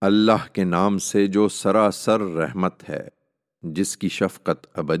اللہ کے نام سے جو سراسر رحمت ہے، جس کی شفقت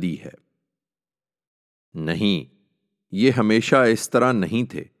ابدی ہے۔ نہیں، یہ ہمیشہ اس طرح نہیں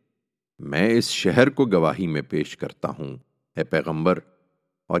تھے۔ میں اس شہر کو گواہی میں پیش کرتا ہوں، اے پیغمبر،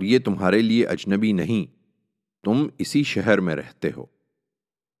 اور یہ تمہارے لیے اجنبی نہیں، تم اسی شہر میں رہتے ہو،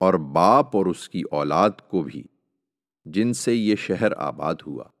 اور باپ اور اس کی اولاد کو بھی، جن سے یہ شہر آباد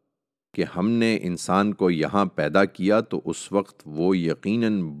ہوا، کہ ہم نے انسان کو یہاں پیدا کیا تو اس وقت وہ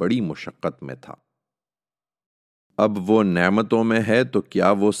یقیناً بڑی مشقت میں تھا۔ اب وہ نعمتوں میں ہے تو کیا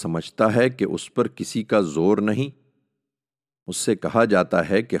وہ سمجھتا ہے کہ اس پر کسی کا زور نہیں؟ اس سے کہا جاتا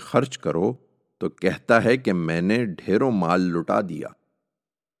ہے کہ خرچ کرو تو کہتا ہے کہ میں نے ڈھیروں مال لٹا دیا۔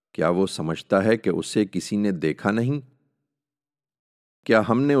 کیا وہ سمجھتا ہے کہ اسے کسی نے دیکھا نہیں؟ کیا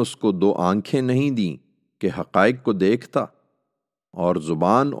ہم نے اس کو 2 آنکھیں نہیں دیں کہ حقائق کو دیکھتا، اور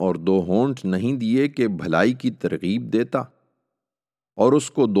زبان اور 2 ہونٹ نہیں دیے کہ بھلائی کی ترغیب دیتا، اور اس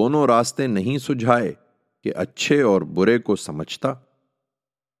کو دونوں راستے نہیں سجھائے کہ اچھے اور برے کو سمجھتا؟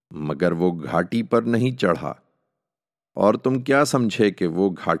 مگر وہ گھاٹی پر نہیں چڑھا، اور تم کیا سمجھے کہ وہ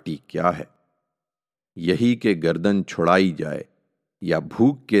گھاٹی کیا ہے؟ یہی کہ گردن چھڑائی جائے، یا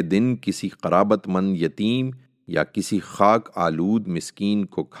بھوک کے دن کسی قرابت مند یتیم یا کسی خاک آلود مسکین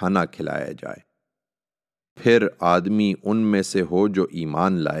کو کھانا کھلایا جائے۔ پھر آدمی ان میں سے ہو جو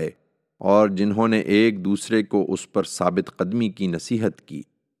ایمان لائے، اور جنہوں نے ایک دوسرے کو اس پر ثابت قدمی کی نصیحت کی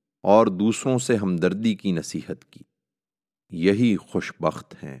اور دوسروں سے ہمدردی کی نصیحت کی، یہی خوش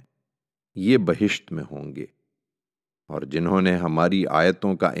بخت ہیں، یہ بہشت میں ہوں گے۔ اور جنہوں نے ہماری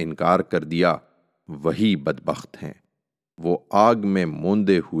آیتوں کا انکار کر دیا، وہی بدبخت ہیں، وہ آگ میں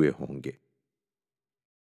موندے ہوئے ہوں گے۔